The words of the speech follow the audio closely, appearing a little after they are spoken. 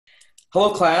Hello,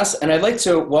 class, and I'd like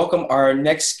to welcome our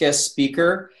next guest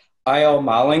speaker, Ayal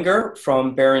Malinger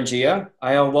from Beringea.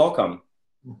 Ayal, welcome.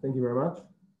 Thank you very much.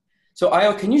 So,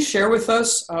 Ayal, can you share with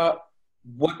us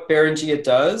what Beringea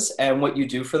does and what you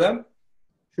do for them?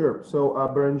 Sure. So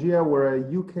Beringea, we're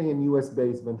a UK and US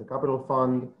based venture capital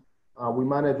fund. We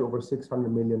manage over $600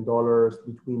 million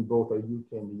between both our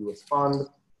UK and the US fund.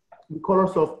 We call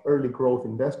ourselves early growth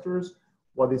investors.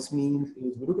 What this means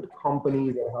is we look at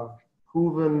companies that have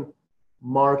proven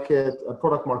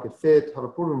product market fit, have a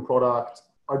proven product,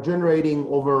 are generating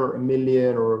over $1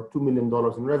 million or $2 million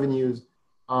in revenues,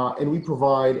 and we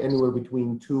provide anywhere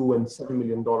between $2 and $7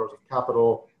 million of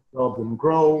capital to help them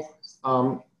grow.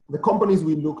 The companies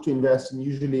we look to invest in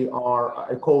usually are,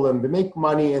 I call them, they make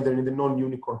money and they're in the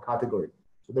non-unicorn category.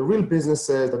 So they're real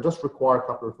businesses that just require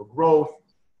capital for growth.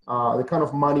 The kind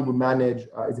of money we manage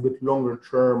is a bit longer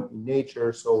term in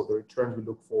nature, so the returns we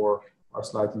look for are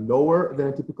slightly lower than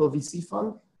a typical VC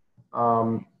fund.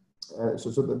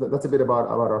 That's a bit about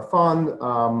our fund.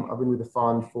 I've been with the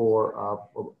fund for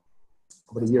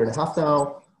about a year and a half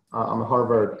now. I'm a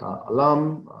Harvard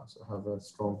alum, so I have a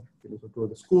strong feeling for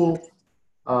the school.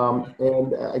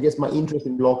 And I guess my interest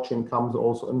in blockchain comes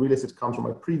also, and real estate comes from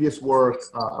my previous work.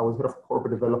 I was head of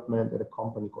corporate development at a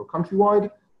company called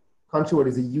Countrywide. Countrywide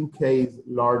is the UK's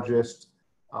largest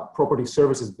property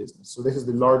services business. So this is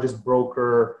the largest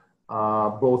broker,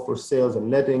 both for sales and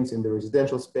lettings in the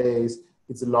residential space.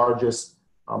 It's the largest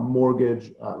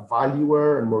mortgage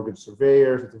valuer and mortgage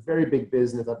surveyors. It's a very big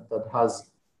business that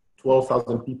has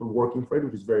 12,000 people working for it,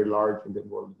 which is very large in the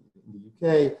world, in the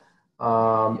UK.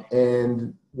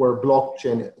 And where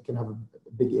blockchain can have a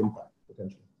big impact,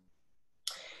 potentially.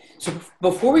 So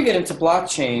before we get into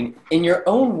blockchain, in your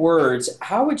own words,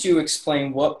 how would you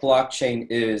explain what blockchain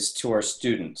is to our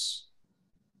students?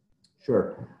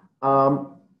 Sure.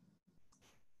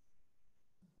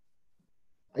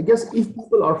 I guess if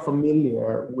people are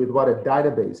familiar with what a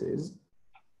database is,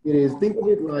 think of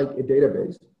it like a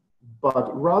database,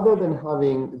 but rather than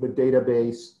having the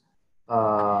database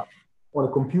on a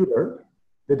computer,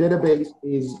 the database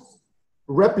is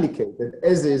replicated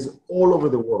as is all over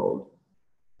the world.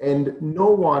 And no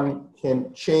one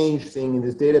can change things in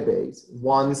this database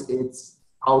once it's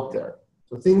out there.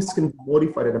 So things can be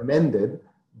modified and amended,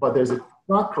 but there's a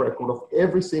track record of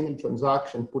every single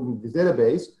transaction put into this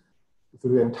database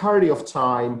through the entirety of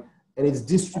time, and it's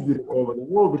distributed all over the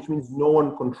world, which means no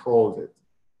one controls it.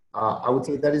 I would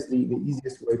say that is the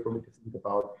easiest way for me to think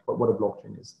about what a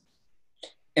blockchain is.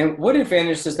 And what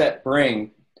advantage does that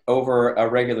bring over a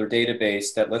regular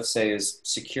database that, let's say, is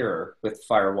secure with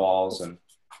firewalls and...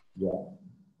 Yeah,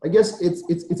 I guess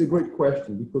it's a great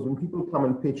question, because when people come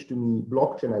and pitch to me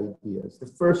blockchain ideas, the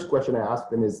first question I ask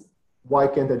them is, why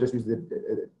can't I just use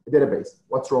the database?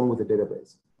 What's wrong with the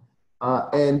database?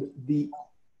 And the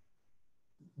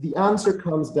answer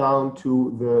comes down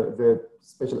to the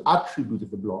special attribute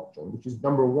of the blockchain, which is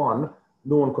number one,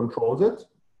 no one controls it,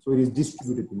 so it is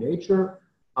distributed in nature.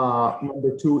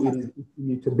 Number two, it is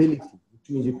immutability, which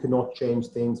means you cannot change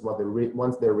things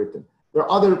once they're written. There are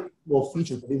other more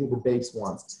features, but these are the base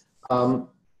ones.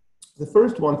 The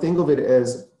first one, think of it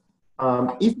as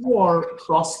if you are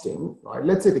trusting, right?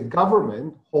 Let's say the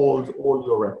government holds all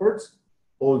your records,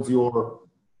 holds your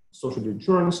social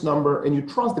insurance number, and you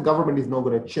trust the government is not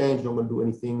going to change, not going to do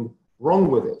anything wrong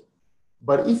with it.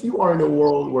 But if you are in a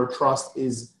world where trust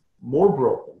is more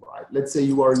broken, right? Let's say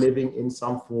you are living in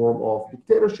some form of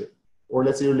dictatorship, or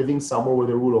let's say you're living somewhere where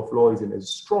the rule of law isn't as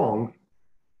strong.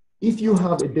 If you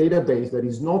have a database that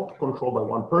is not controlled by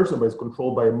one person, but is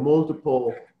controlled by a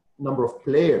multiple number of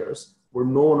players, where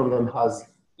no one of them has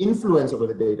influence over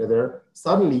the data there,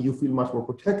 suddenly you feel much more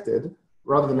protected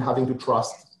rather than having to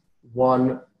trust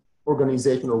one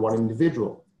organization or one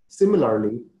individual.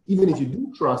 Similarly, even if you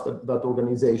do trust that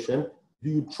organization,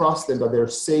 do you trust them that they're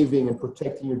saving and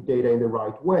protecting your data in the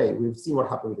right way? We've seen what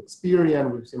happened with Experian,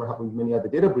 we've seen what happened with many other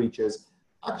data breaches.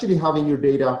 Actually having your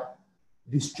data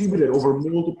distributed over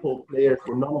multiple players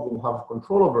where none of them have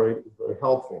control over it is very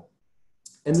helpful.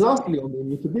 And lastly, on the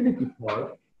immutability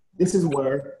part, this is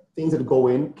where things that go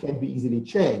in can't be easily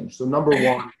changed. So number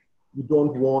one, you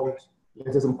don't want,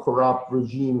 let's say, some corrupt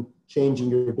regime changing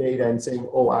your data and saying,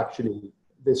 oh, actually,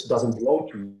 this doesn't belong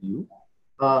to you.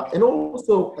 And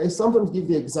also, I sometimes give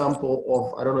the example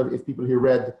of, I don't know if people here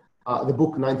read the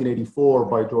book 1984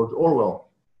 by George Orwell.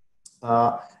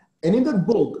 And in that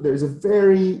book, there's a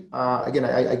very, again,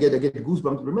 I get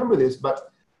goosebumps to remember this,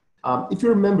 but if you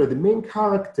remember, the main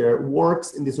character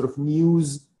works in this sort of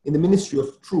news, in the Ministry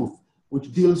of Truth,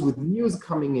 which deals with news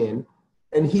coming in.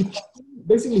 And he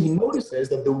notices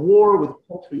that the war with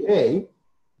country A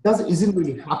isn't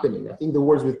really happening. I think the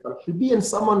words with should be, and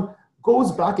someone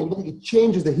goes back and it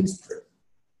changes the history,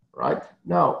 right?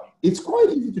 Now, it's quite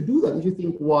easy to do that if you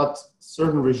think what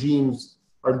certain regimes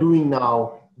are doing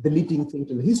now, deleting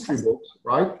things in the history books,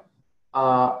 right?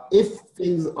 If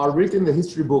things are written in the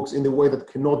history books in the way that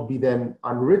cannot be then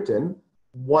unwritten,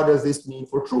 what does this mean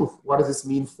for truth? What does this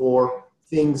mean for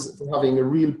things, for having a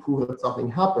real proof that something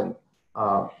happened?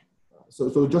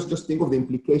 So just think of the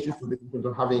implications for this in terms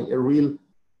of having a real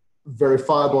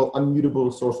verifiable,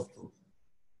 unmutable source of truth.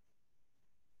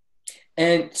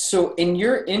 And so in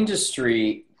your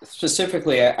industry,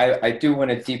 specifically, I do want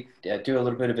to do a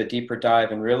little bit of a deeper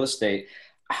dive in real estate.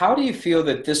 How do you feel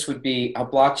that this would be, how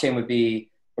blockchain would be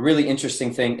a really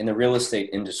interesting thing in the real estate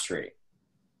industry?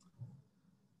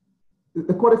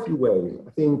 There are quite a few ways. I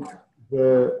think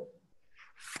the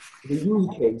use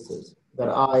cases that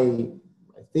I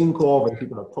think of and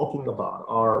people are talking about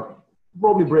are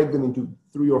probably break them into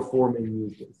 3 or 4 main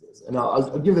use cases. And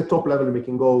I'll give the top level and we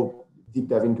can go deep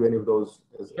dive into any of those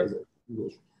as you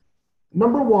wish.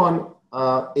 Number one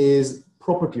is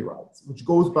property rights, which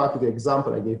goes back to the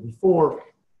example I gave before.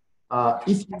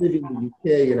 If you live in the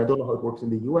UK, and I don't know how it works in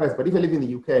the US, but if I live in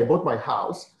the UK, I bought my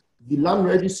house, the land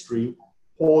registry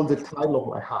holds the title of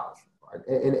my house. Right?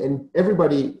 And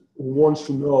everybody who wants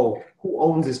to know who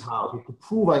owns this house, or to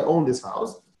prove I own this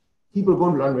house, people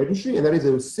go to the land registry, and that is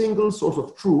a single source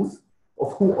of truth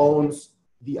of who owns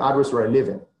the address where I live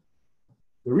in.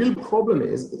 The real problem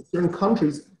is that certain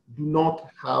countries do not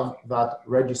have that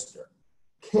register.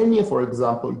 Kenya, for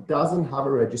example, doesn't have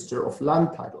a register of land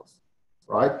titles,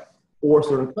 right? Or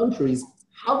certain countries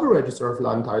have a register of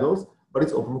land titles, but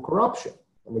it's open for corruption.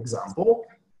 An example,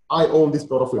 I own this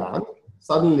plot of land.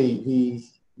 Suddenly,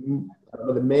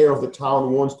 the mayor of the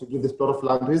town wants to give this plot of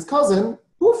land to his cousin.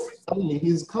 Poof, suddenly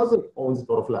his cousin owns the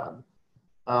plot of land.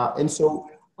 And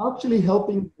so actually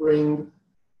helping bring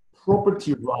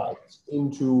property rights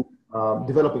into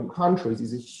developing countries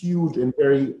is a huge and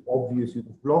very obvious use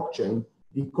of blockchain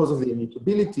because of the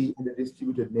immutability and the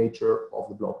distributed nature of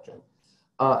the blockchain.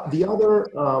 The other,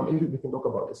 and we can talk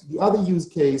about this, the other use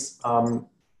case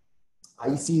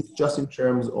I see is just in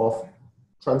terms of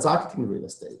transacting real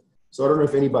estate. So I don't know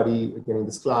if anybody, again, in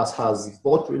this class has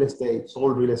bought real estate,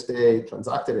 sold real estate,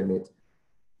 transacted in it.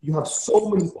 You have so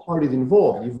many parties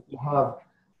involved.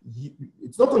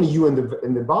 It's not only you and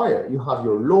the buyer. You have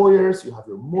your lawyers, you have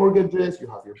your mortgages, you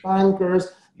have your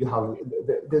bankers, you have,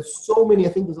 there's so many, I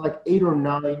think there's like 8 or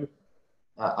 9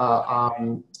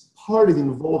 parties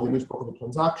involved in each property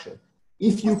transaction.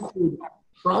 If you could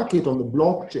track it on the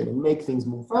blockchain and make things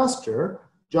move faster,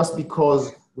 just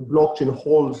because the blockchain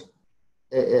holds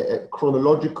a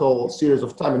chronological series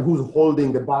of time and who's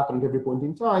holding the button at every point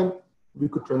in time, we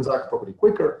could transact property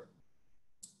quicker.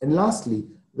 And lastly,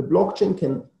 the blockchain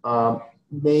can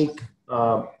make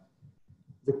the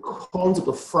concept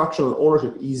of fractional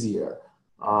ownership easier.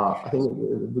 I think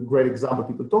the great example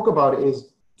people talk about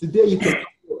is today you can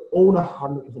own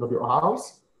 100% of your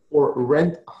house or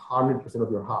rent 100%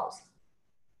 of your house.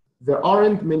 There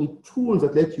aren't many tools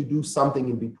that let you do something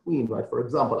in between, right? For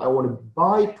example, I want to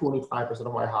buy 25%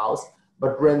 of my house,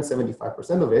 but rent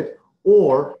 75% of it.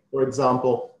 Or, for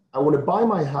example, I want to buy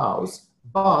my house,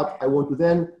 but I want to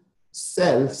then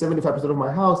sell 75% of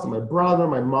my house to my brother,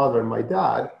 my mother, and my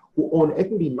dad, who own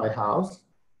equity in my house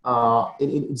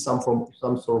in some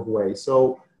sort of way.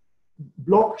 So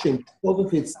blockchain, because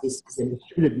of its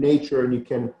distributed nature, and you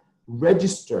can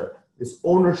register this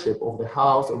ownership of the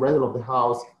house, a rental of the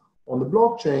house on the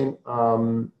blockchain,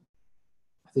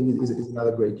 I think is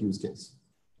another great use case.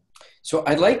 So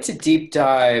I'd like to deep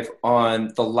dive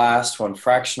on the last one,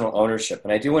 fractional ownership.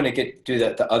 And I do want to do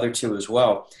the other two as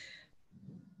well.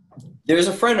 There's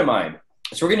a friend of mine.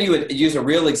 So we're going to use a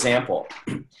real example.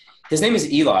 His name is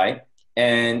Eli.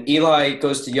 And Eli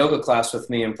goes to yoga class with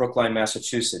me in Brookline,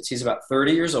 Massachusetts. He's about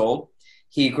 30 years old.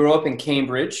 He grew up in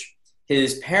Cambridge.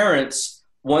 His parents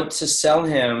want to sell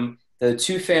him the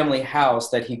 2-family house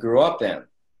that he grew up in.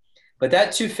 But that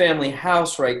 2-family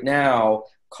house right now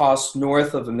costs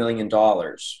north of $1 million.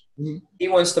 Mm-hmm. He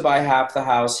wants to buy half the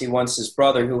house. He wants his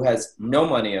brother, who has no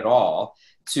money at all,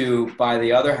 to buy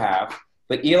the other half.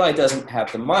 But Eli doesn't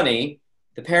have the money.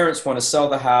 The parents want to sell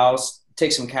the house,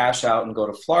 take some cash out, and go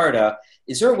to Florida.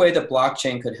 Is there a way that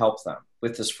blockchain could help them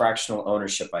with this fractional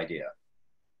ownership idea?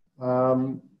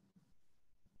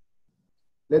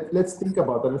 Let's think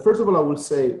about that. And first of all, I will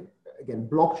say, again,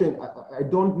 blockchain, I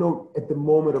don't know at the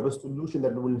moment of a solution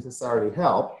that will necessarily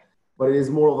help, but it is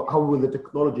more of how will the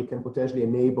technology can potentially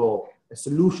enable a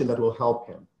solution that will help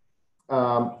him.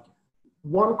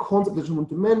 One concept that I want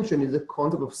to mention is the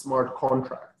concept of smart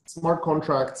contracts. Smart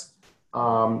contracts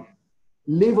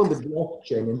live on the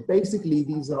blockchain, and basically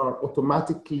these are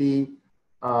automatically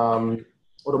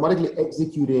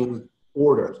executing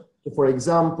orders. So for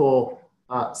example,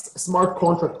 a smart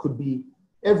contract could be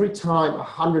every time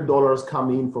 $100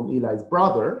 come in from Eli's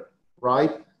brother,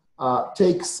 right?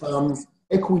 Take some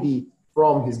equity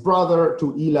from his brother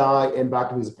to Eli and back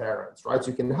to his parents, right?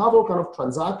 So you can have all kind of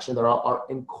transactions that are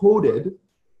encoded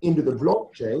into the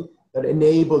blockchain that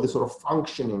enable the sort of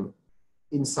functioning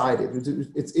inside it.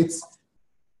 It's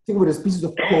think of it as pieces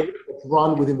of code that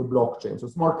run within the blockchain. So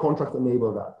smart contracts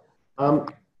enable that.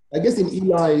 I guess in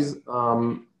Eli's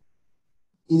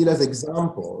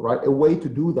example, right, a way to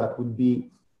do that would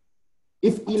be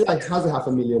if Eli has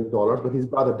 $500,000, but his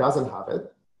brother doesn't have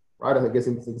it, right? I guess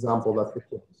in this example, that's the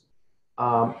case.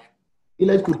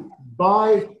 Eli could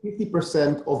buy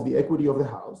 50% of the equity of the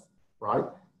house, right?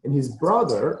 And his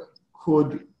brother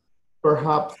could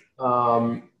perhaps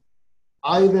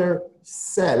either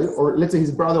sell, or let's say his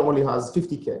brother only has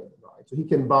 50K, right? So he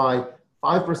can buy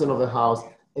 5% of the house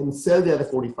and sell the other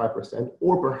 45%,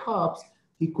 or perhaps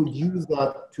he could use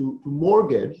that to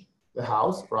mortgage the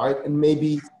house, right? And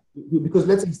maybe, because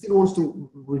let's say he still wants to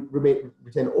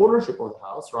retain ownership of the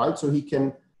house, right? So he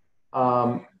can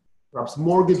perhaps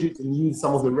mortgage it and use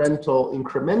some of the rental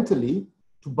incrementally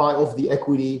to buy off the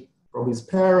equity from his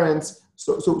parents.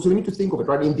 So we need to think of it,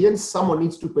 right? In the end, someone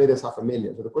needs to pay this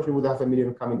 $500,000. So the question, would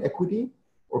 $500,000 come in equity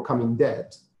or come in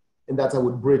debt? And that's how I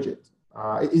would bridge it.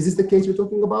 Is this the case you're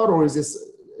talking about, or is this?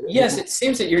 Yes, it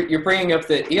seems that you're bringing up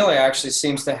that Eli actually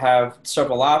seems to have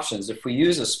several options. If we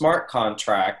use a smart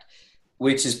contract,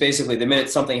 which is basically the minute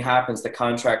something happens, the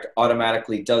contract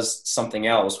automatically does something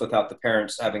else without the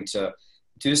parents having to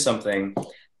do something.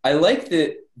 I like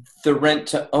the rent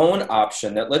to own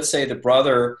option, that let's say the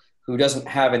brother who doesn't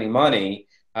have any money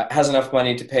has enough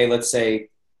money to pay, let's say,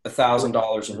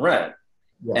 $1,000 in rent.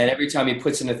 Yeah. And every time he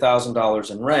puts in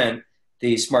 $1,000 in rent,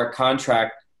 the smart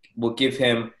contract will give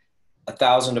him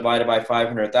 1,000 divided by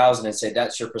 500,000 and say,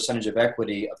 that's your percentage of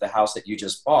equity of the house that you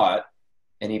just bought.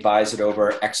 And he buys it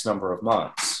over X number of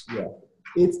months. Yeah,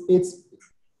 I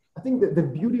think that the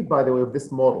beauty, by the way, of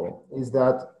this model is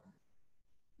that,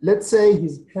 let's say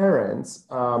his parents,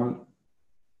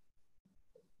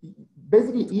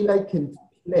 basically Eli can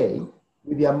play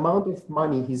with the amount of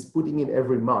money he's putting in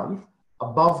every month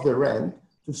above the rent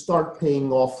to start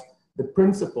paying off the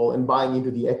principal and buying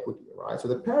into the equity, right? So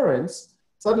the parents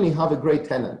suddenly have a great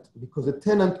tenant because the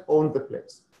tenant owns the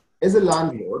place. As a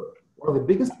landlord, one of the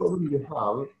biggest problems you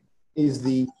have is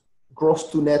the gross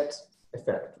to net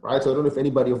effect, right? So I don't know if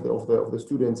anybody of the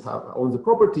students owns the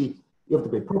property. You have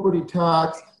to pay property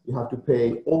tax. You have to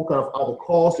pay all kind of other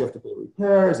costs. You have to pay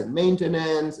repairs and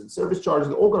maintenance and service charges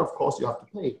and all kind of costs you have to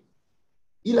pay.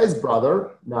 Eli's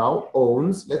brother now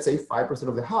owns, let's say, 5%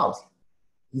 of the house.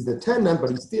 He's the tenant, but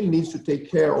he still needs to take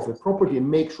care of the property and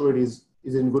make sure it is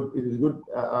in good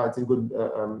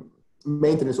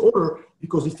maintenance order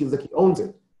because he feels like he owns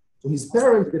it. So his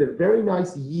parents get a very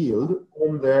nice yield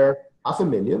on their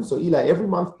 $500,000. So Eli every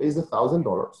month pays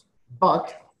 $1,000.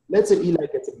 But let's say Eli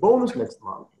gets a bonus next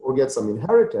month or gets some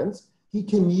inheritance, he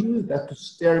can use that to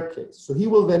staircase. So he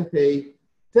will then pay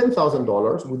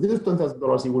 $10,000. With this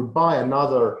 $10,000, he will buy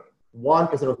another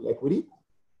 1% of the equity.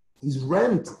 His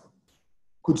rent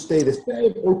could stay the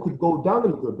same or could go down a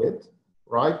little bit,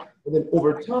 right? And then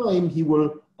over time, he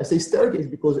will, I say staircase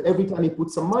because every time he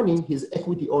puts some money, his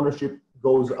equity ownership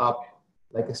goes up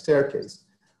like a staircase.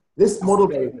 This model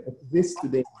that exists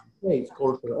today is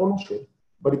called share ownership,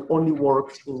 but it only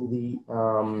works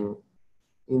in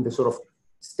the sort of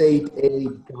state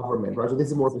aid government, right? So this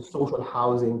is more of a social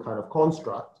housing kind of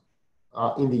construct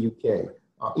in the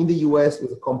UK. In the US,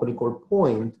 there's a company called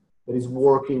Point that is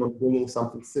working on bringing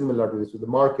something similar to this to the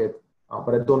market,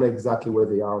 but I don't know exactly where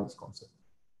they are on this concept.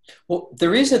 Well, the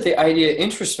reason that the idea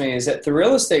interests me is that the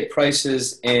real estate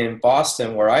prices in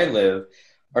Boston, where I live,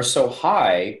 are so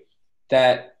high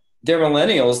that they're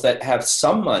millennials that have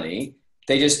some money.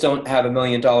 They just don't have $1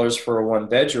 million for a one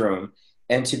bedroom.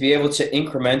 And to be able to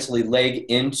incrementally leg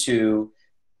into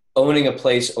owning a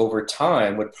place over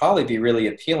time would probably be really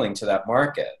appealing to that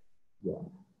market. Yeah.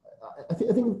 I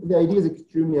think the idea is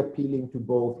extremely appealing to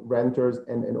both renters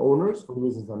and owners for the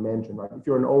reasons I mentioned, right? If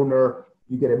you're an owner,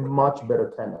 you get a much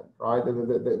better tenant, right?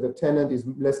 The tenant is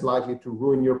less likely to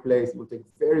ruin your place. He will take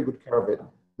very good care of it.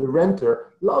 The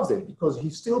renter loves it because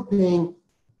he's still paying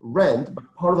rent, but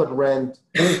part of that rent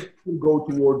will go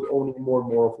towards owning more and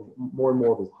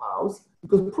more of his house,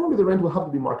 because probably the rent will have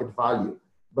to be market value.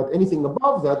 But anything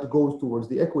above that goes towards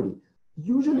the equity.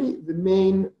 Usually the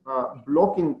main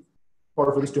blocking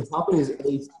part for this to happen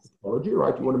is technology,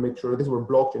 right? You want to make sure this is where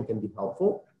blockchain can be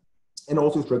helpful, and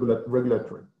also it's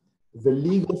regulatory. the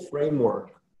legal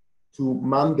framework to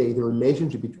mandate the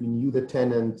relationship between you, the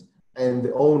tenant, and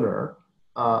the owner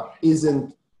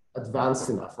isn't advanced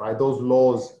enough, right? Those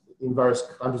laws in various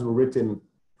countries were written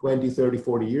 20, 30,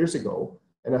 40 years ago.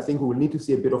 And I think we will need to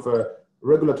see a bit of a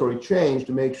regulatory change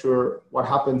to make sure what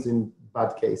happens in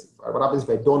bad cases, right? What happens if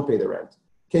I don't pay the rent?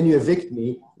 Can you evict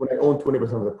me when I own 20%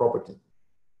 of the property,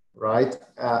 right?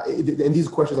 And these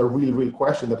questions are real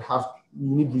questions that you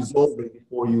need resolving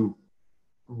before you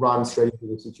run straight into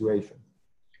the situation.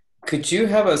 Could you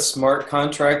have a smart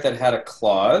contract that had a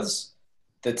clause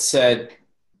that said,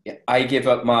 I give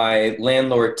up my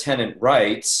landlord tenant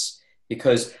rights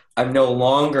because I'm no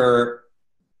longer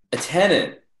a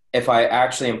tenant if I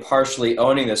actually am partially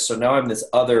owning this. So now I'm this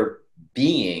other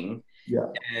being. Yeah.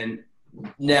 And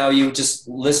now you just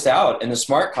list out in the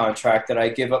smart contract that I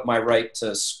give up my right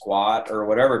to squat or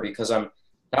whatever because I'm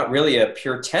not really a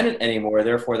pure tenant anymore.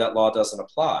 Therefore, that law doesn't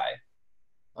apply.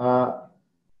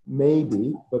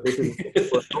 Maybe, but this is a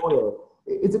question for a lawyer.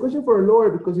 It's a question for a lawyer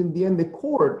because in the end, the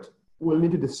court will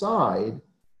need to decide,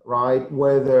 right,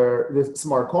 whether this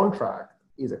smart contract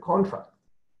is a contract,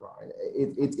 right?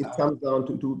 It comes down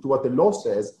to what the law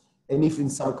says. And if in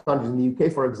some countries, in the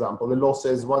UK, for example, the law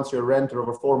says once you're a renter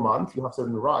over 4 months, you have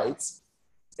certain rights,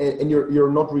 and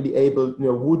you're not really able,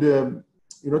 you're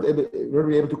not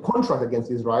really able to contract against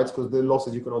these rights because the law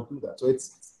says you cannot do that. So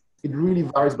it really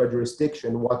varies by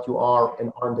jurisdiction what you are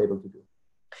and aren't able to do.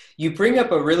 You bring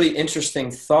up a really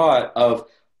interesting thought of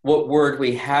what word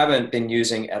we haven't been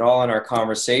using at all in our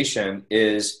conversation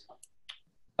is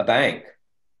a bank.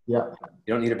 Yeah.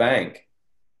 You don't need a bank.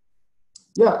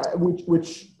 Yeah,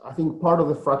 which I think part of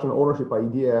the fractional ownership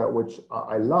idea, which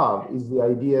I love, is the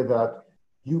idea that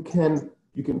you can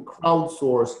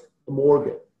crowdsource a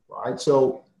mortgage, right?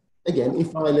 So again,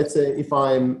 let's say if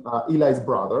I'm Eli's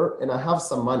brother and I have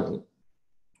some money,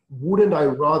 wouldn't I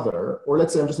rather, or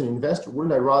let's say I'm just an investor,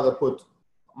 wouldn't I rather put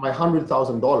my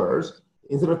 $100,000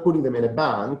 instead of putting them in a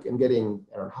bank and getting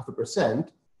 0.5%,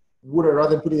 would I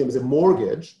rather putting them as a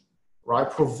mortgage, right?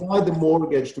 Provide the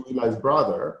mortgage to Eli's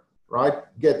brother, right?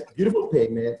 Get beautiful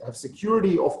payment, have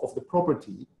security of the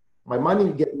property. My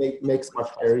money makes much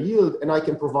higher yield, and I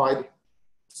can provide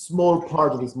small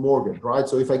part of this mortgage, right?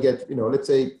 So if I get, let's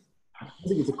say, I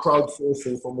think it's a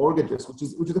crowdsourcing for mortgages, which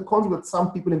is a concept that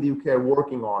some people in the UK are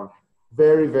working on.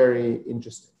 Very, very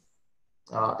interesting.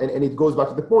 And it goes back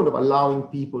to the point of allowing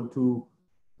people to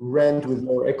rent with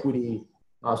more equity.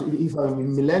 So if I'm a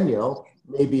millennial,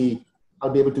 maybe I'll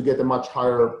be able to get a much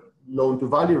higher loan to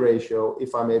value ratio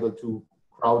if I'm able to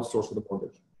crowdsource the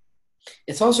mortgage.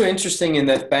 It's also interesting in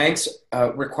that banks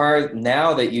require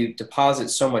now that you deposit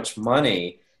so much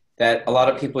money that a lot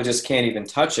of people just can't even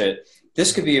touch it.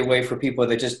 This could be a way for people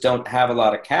that just don't have a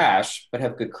lot of cash but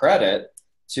have good credit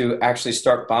to actually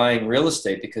start buying real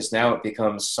estate because now it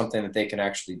becomes something that they can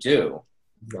actually do.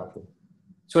 Exactly.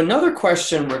 So another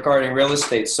question regarding real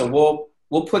estate. So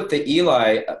we'll put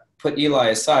Eli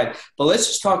aside, but let's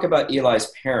just talk about Eli's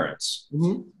parents.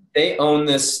 Mm-hmm. They own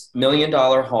this $1 million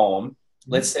home.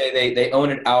 Mm-hmm. Let's say they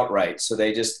own it outright, so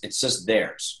it's just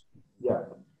theirs. Yeah.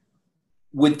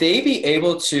 Would they be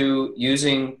able to,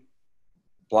 using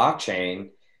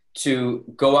blockchain, to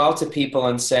go out to people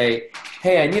and say,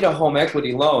 hey, I need a home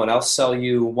equity loan. I'll sell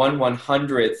you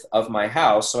 1/100th of my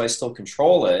house so I still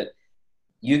control it.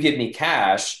 You give me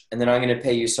cash, and then I'm going to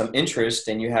pay you some interest,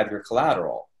 and you have your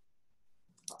collateral.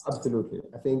 Absolutely.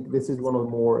 I think this is one of the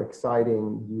more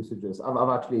exciting usages. I've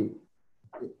actually,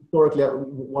 historically,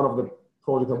 one of the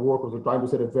projects I've worked with was trying to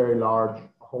set a very large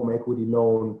home equity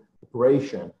loan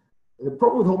operation. The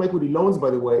problem with home equity loans,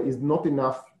 by the way, is not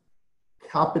enough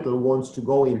capital wants to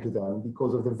go into them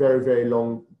because of the very, very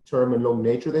long term and long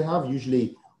nature they have.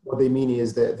 Usually what they mean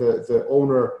is that the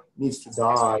owner needs to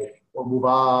die or move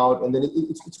out, and then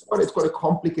it's quite a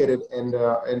complicated and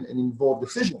involved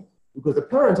decision because the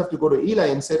parents have to go to Eli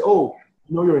and say, oh,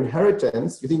 your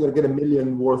inheritance, you think you're going to get $1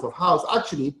 million worth of house.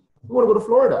 Actually, you want to go to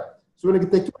Florida. So we're going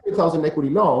to take $200,000 equity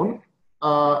loan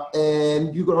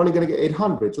and you're only going to get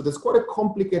 800. So there's quite a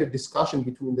complicated discussion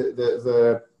between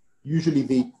the usually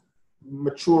the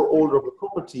mature owner of the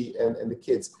property and the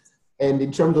kids. And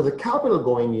in terms of the capital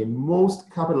going in, most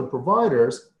capital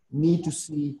providers need to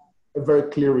see a very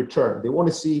clear return. They want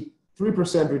to see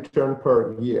 3% return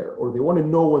per year, or they want to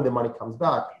know when the money comes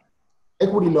back.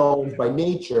 Equity loans by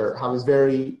nature have a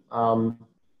very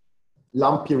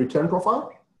lumpy return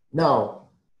profile. Now,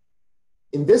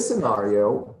 in this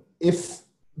scenario, if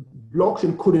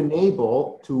blockchain could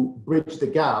enable to bridge the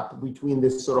gap between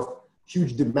this sort of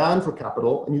huge demand for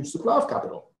capital and huge supply of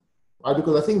capital, right?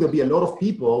 Because I think there'll be a lot of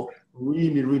people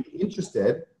really, really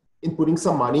interested in putting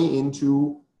some money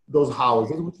into those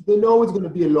houses, which they know is going to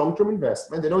be a long-term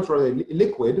investment. They know it's rather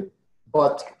liquid,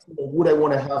 but would I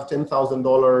want to have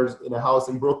 $10,000 in a house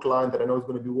in Brooklyn that I know is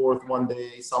going to be worth one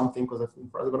day something because I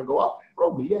think prices are going to go up?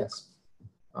 Probably yes.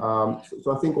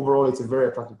 So I think overall it's a very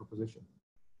attractive proposition.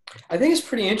 I think it's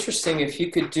pretty interesting if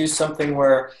you could do something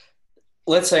where,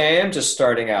 let's say I am just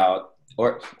starting out,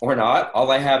 or not.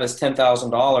 All I have is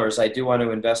 $10,000. I do want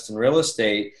to invest in real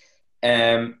estate,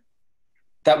 and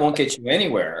that won't get you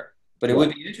anywhere. But it Yeah.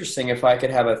 would be interesting if I could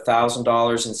have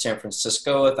 $1,000 in San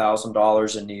Francisco,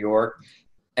 $1,000 in New York,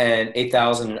 and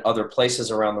 8,000 in other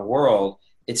places around the world.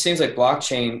 It seems like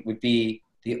blockchain would be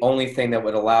the only thing that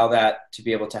would allow that to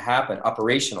be able to happen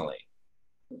operationally.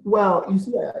 Well, you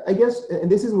see, I guess, and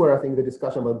this is where I think the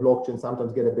discussion about blockchain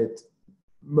sometimes get a bit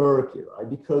murky, right?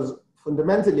 Because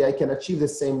fundamentally, I can achieve the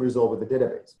same result with the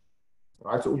database,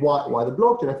 right? So why the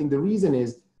blockchain? I think the reason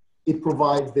is it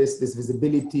provides this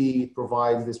visibility, it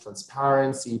provides this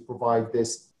transparency, it provides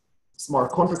this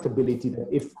smart contract ability that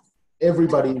if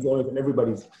everybody is on it and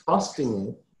everybody's trusting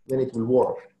it, then it will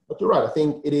work. But you're right. I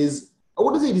think it is, I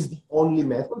wouldn't say it is the only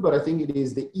method, but I think it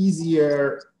is the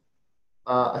easier,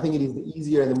 and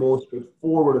the most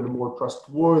straightforward and the more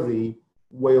trustworthy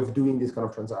way of doing these kind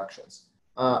of transactions.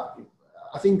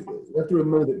 I think you have to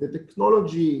remember that the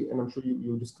technology, and I'm sure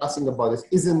you're discussing about this,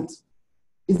 isn't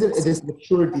at this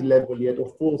maturity level yet or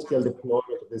full-scale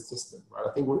deployment of this system, right?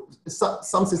 I think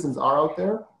some systems are out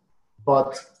there,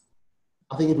 but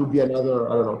I think it will be another,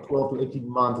 12 to 18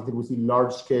 months until we see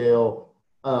large-scale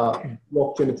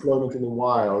blockchain deployment in the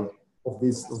wild of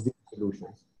these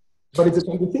solutions. But it's a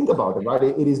time to think about it, right?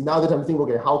 It is now the time to think,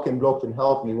 okay, how can blockchain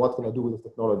help me? What can I do with this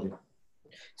technology?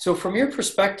 So from your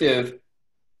perspective,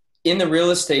 in the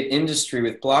real estate industry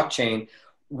with blockchain,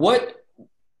 what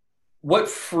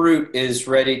fruit is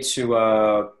ready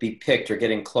to be picked or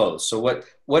getting close? So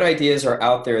what ideas are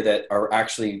out there that are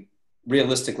actually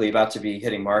realistically about to be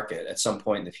hitting market at some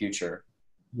point in the future?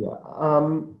 Yeah.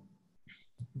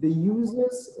 The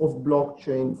uses of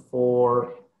blockchain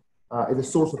for as a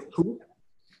source of truth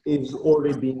is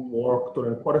already being worked on,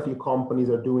 and quite a few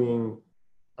companies are doing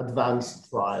advanced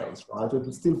trials, right? So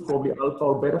it's still probably alpha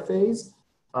or beta phase,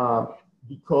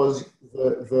 because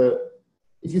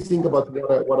if you think about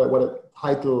what a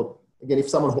title, again, if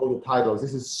someone holds a title,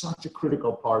 this is such a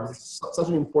critical part. This is such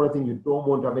an important thing. You don't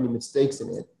want to have any mistakes in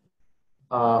it.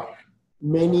 So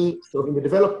in the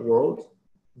developed world,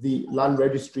 the land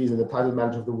registries and the title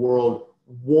managers of the world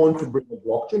want to bring a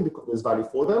blockchain because there's value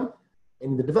for them.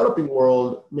 In the developing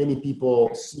world, many people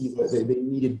see the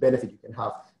immediate benefit you can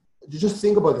have. Just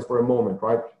think about this for a moment,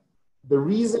 right? The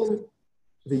reason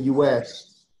the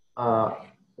US,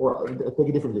 or take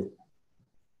it differently,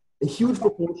 a huge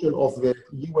proportion of the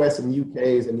US and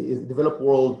UK's and the developed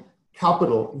world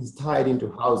capital is tied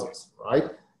into houses,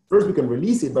 right? First, we can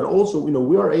release it, but also,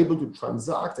 we are able to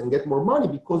transact and get more money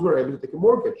because we're able to take a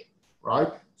mortgage, right?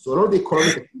 So a lot of the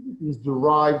economic activity is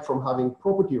derived from having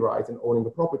property rights and owning the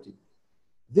property.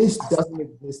 This doesn't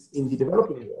exist in the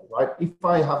developing world, right? If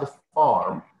I have a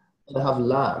farm and I have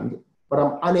land, but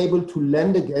I'm unable to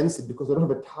lend against it because I don't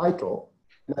have a title,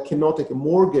 and I cannot take a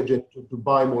mortgage to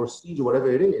buy more seeds or whatever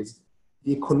it is,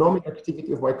 the economic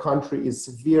activity of my country is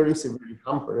severely, severely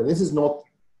hampered. And this is not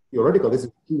theoretical, this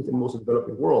is truth in most of the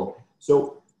developing world.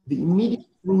 So the immediate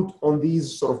fruit on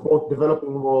these sort of both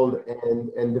developing world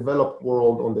and developed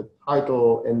world on the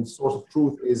title and source of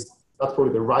truth that's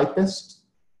probably the ripest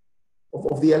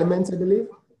of the elements, I believe.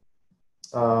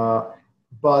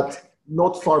 But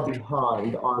not far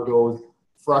behind are those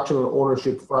fractional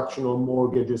ownership, fractional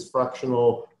mortgages,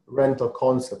 fractional rental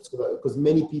concepts, because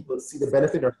many people see the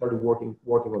benefit and are started working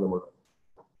on them already.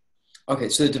 Okay,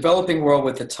 so the developing world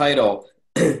with the title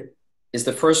is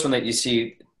the first one that you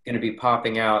see going to be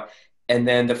popping out, and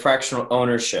then the fractional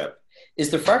ownership. Is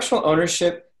the fractional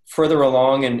ownership further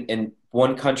along in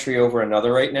one country over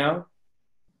another right now?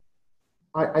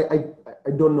 I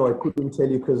don't know. I couldn't tell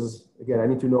you because, again, I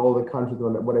need to know all the countries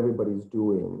and what everybody's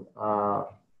doing.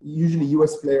 Usually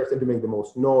US players tend to make the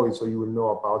most noise, so you will know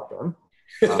about them.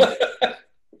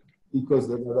 Because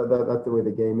that's the way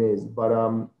the game is. But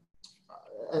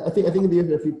I think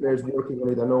there are a few players working on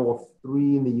it. I know of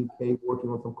 3 in the UK working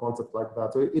on some concepts like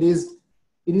that. So it is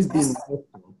being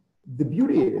worked on. The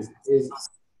beauty is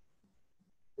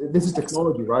this is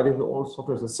technology, right? It's all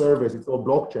software as a service. It's all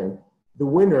blockchain. The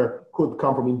winner could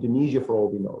come from Indonesia for all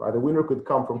we know, right? The winner could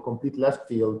come from complete left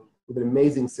field with an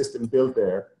amazing system built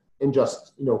there and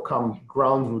just, come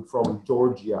ground root from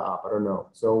Georgia up. I don't know.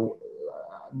 So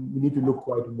we need to look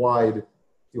quite wide to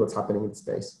see what's happening in the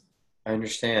space. I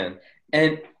understand.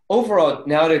 And overall,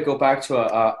 now to go back to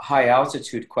a high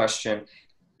altitude question,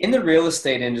 in the real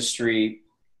estate industry,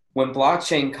 when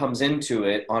blockchain comes into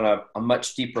it on a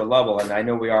much deeper level, and I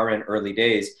know we are in early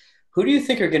days, who do you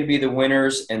think are going to be the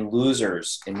winners and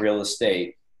losers in real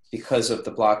estate because of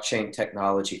the blockchain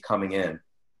technology coming in?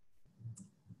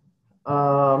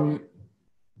 Um,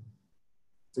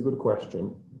 it's a good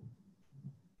question.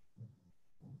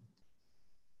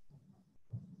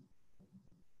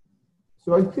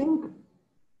 So I think,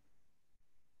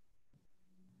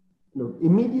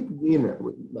 immediate winner.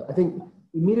 I think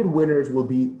immediate winners will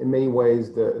be in many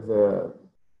ways the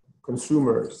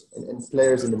consumers and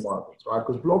players in the markets, right?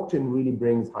 Because blockchain really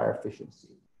brings higher efficiency,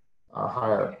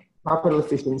 higher capital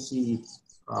efficiency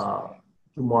to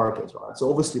markets, right? So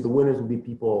obviously the winners will be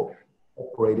people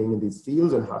operating in these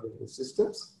fields and having the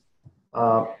systems.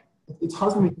 Uh, it's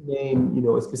hard for me to name,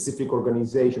 a specific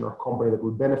organization or company that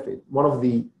would benefit. One of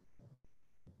the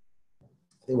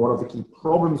key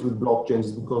problems with blockchains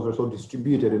is because they're so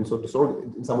distributed and so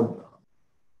disorganized, and somewhat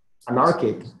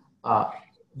anarchic.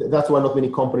 That's why not many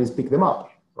companies pick them up,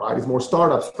 right? It's more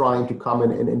startups trying to come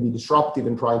in and be disruptive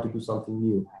and trying to do something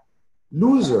new.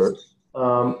 Losers,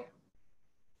 I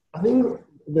think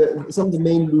some of the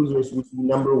main losers would be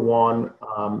number one,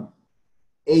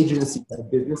 agency type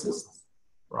businesses,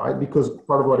 right? Because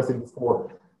part of what I said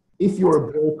before, if you're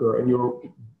a broker and your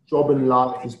job in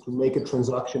life is to make a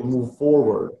transaction move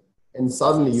forward, and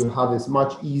suddenly you have this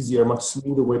much easier, much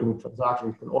smoother way to make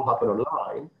transactions, it can all happen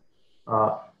online,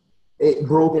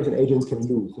 brokers and agents can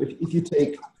lose. If you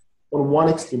take on one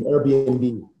extreme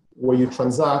Airbnb, where you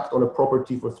transact on a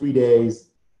property for 3 days,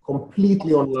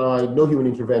 completely online, no human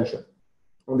intervention.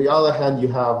 On the other hand, you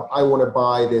have, I want to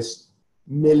buy this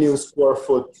 1,000,000 square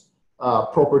foot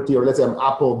property, or let's say I'm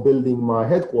Apple building my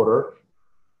headquarters.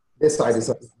 This side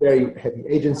is very heavy.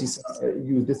 Agencies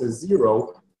use this as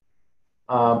zero.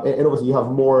 And obviously you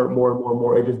have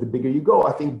more agents the bigger you go.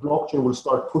 I think blockchain will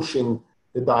start pushing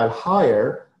the dial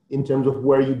higher in terms of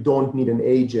where you don't need an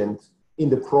agent in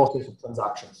the process of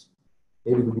transactions.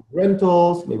 Maybe it would be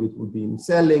rentals, maybe it would be in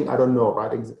selling, I don't know,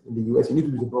 right? In the US, you need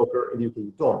to use a broker, in the UK,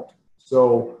 you don't.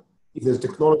 So if there's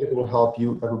technology that will help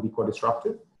you, that will be quite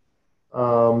disruptive.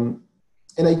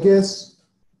 And I guess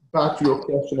back to your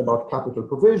question about capital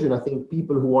provision, I think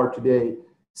people who are today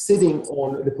sitting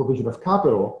on the provision of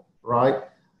capital, right?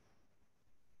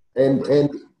 And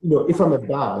if I'm a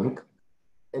bank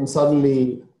and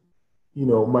suddenly,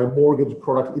 my mortgage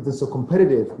product isn't so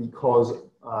competitive because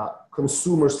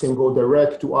consumers can go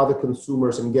direct to other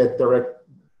consumers and get direct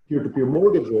peer-to-peer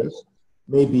mortgages,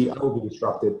 maybe I will be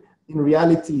disrupted. In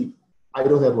reality, I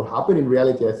don't think that will happen. In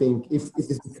reality, I think if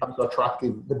this becomes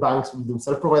attractive, the banks will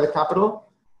themselves provide the capital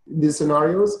in these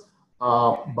scenarios.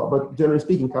 But generally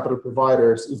speaking, capital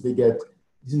providers, if they get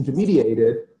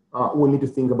disintermediated, will need to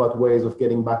think about ways of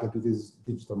getting back into these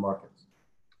digital markets.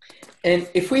 And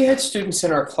if we had students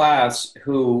in our class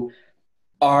who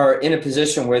are in a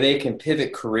position where they can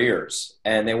pivot careers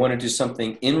and they want to do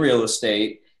something in real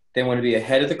estate, they want to be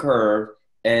ahead of the curve,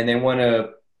 and they want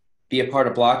to be a part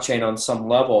of blockchain on some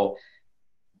level,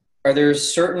 are there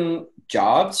certain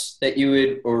jobs that you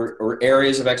would, or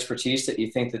areas of expertise that you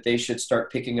think that they should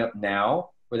start picking up now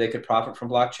where they could profit from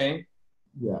blockchain?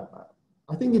 Yeah,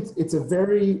 I think it's a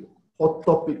very hot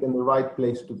topic and the right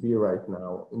place to be right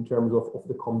now in terms of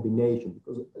the combination,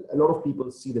 because a lot of people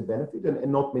see the benefit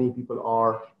and not many people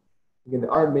are, again,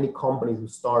 there aren't many companies who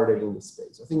started in this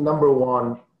space. I think number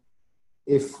one,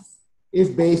 if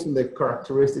based on the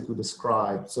characteristics we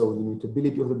described, so the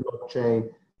immutability of the blockchain,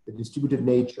 the distributed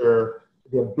nature,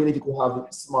 the ability to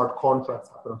have smart contracts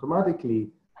happen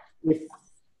automatically, if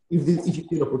you see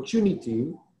an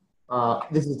opportunity,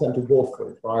 this is the time to go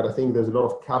for it, right? I think there's a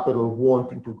lot of capital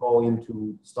wanting to go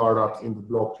into startups in the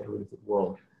blockchain related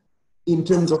world. In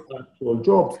terms of actual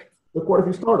jobs, there are quite a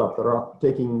few startups that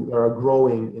are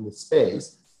growing in the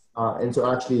space, and so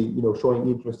actually, showing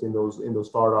interest in those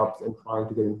startups and trying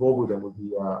to get involved with them would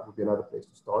be another place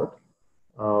to start.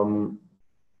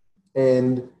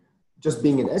 And just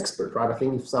being an expert, right? I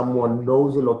think if someone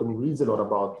knows a lot and reads a lot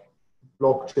about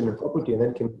blockchain and property and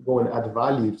then can go and add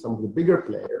value to some of the bigger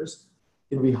players,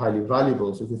 it'll be highly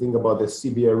valuable. So if you think about the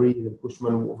CBRE, the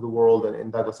Cushman of the world,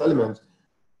 and Douglas Elements,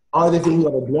 are they thinking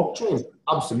about blockchain?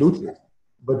 Absolutely.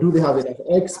 But do they have enough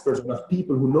experts, enough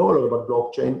people who know a lot about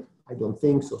blockchain? I don't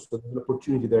think so. So there's an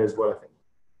opportunity there as well, I think.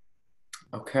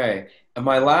 Okay. And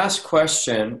my last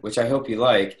question, which I hope you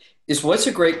like, is what's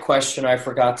a great question I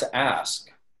forgot to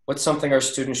ask? What's something our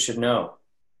students should know?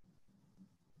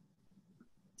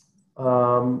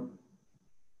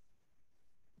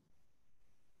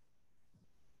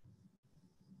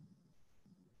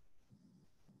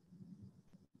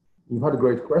 You've had a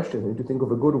great question. I need to think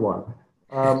of a good one.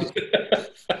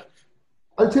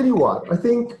 I'll tell you what, I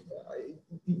think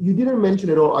you didn't mention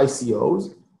at all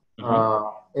ICOs,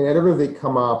 and I don't know if they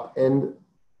come up. And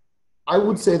I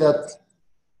would say that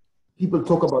people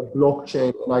talk about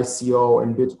blockchain and ICO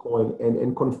and Bitcoin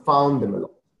and confound them a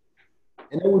lot.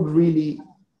 And I would really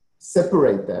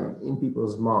separate them in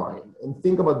people's mind and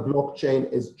think about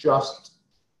blockchain as just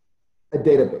a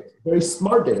database, a very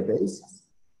smart database,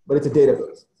 but it's a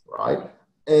database, right?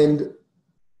 And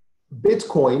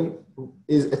Bitcoin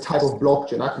is a type of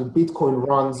blockchain. Actually, Bitcoin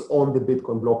runs on the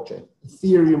Bitcoin blockchain.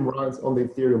 Ethereum runs on the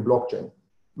Ethereum blockchain.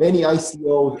 Many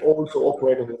ICOs also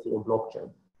operate on the Ethereum blockchain.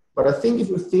 But I think if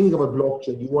you're thinking about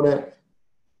blockchain, you want to,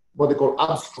 what they call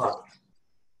abstract,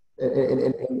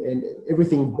 and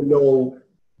everything below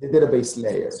the database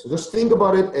layer. So just think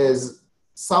about it as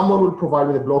someone will provide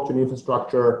me the blockchain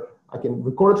infrastructure. I can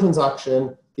record a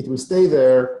transaction. It will stay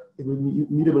there. It will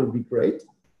immediately be great.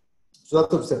 So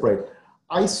that's what separate.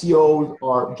 ICOs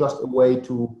are just a way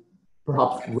to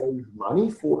perhaps raise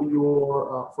money for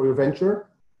your venture,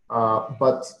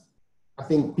 but I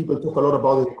think people talk a lot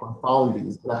about it and confound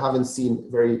these, and I haven't seen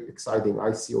very exciting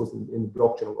ICOs in the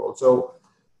blockchain world. So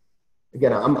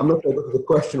again, I'm not sure I got the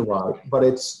question right, but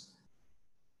it's,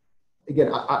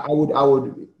 again, I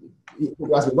would, if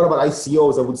you ask me, what about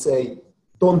ICOs? I would say,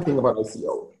 don't think about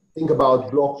ICO. Think about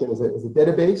blockchain as a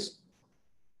database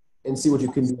and see what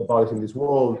you can do about it in this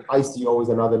world. ICO is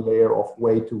another layer of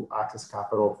way to access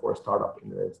capital for a startup in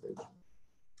the United States.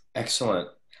 Excellent.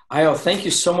 Ayal, thank you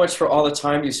so much for all the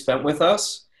time you spent with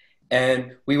us.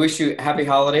 And we wish you happy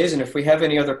holidays. And if we have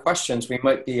any other questions, we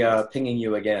might be pinging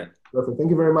you again. Perfect. Thank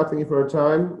you very much. Thank you for your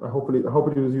time. I hope it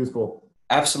was useful.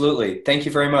 Absolutely. Thank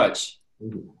you very much.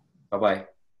 Thank you. Bye-bye.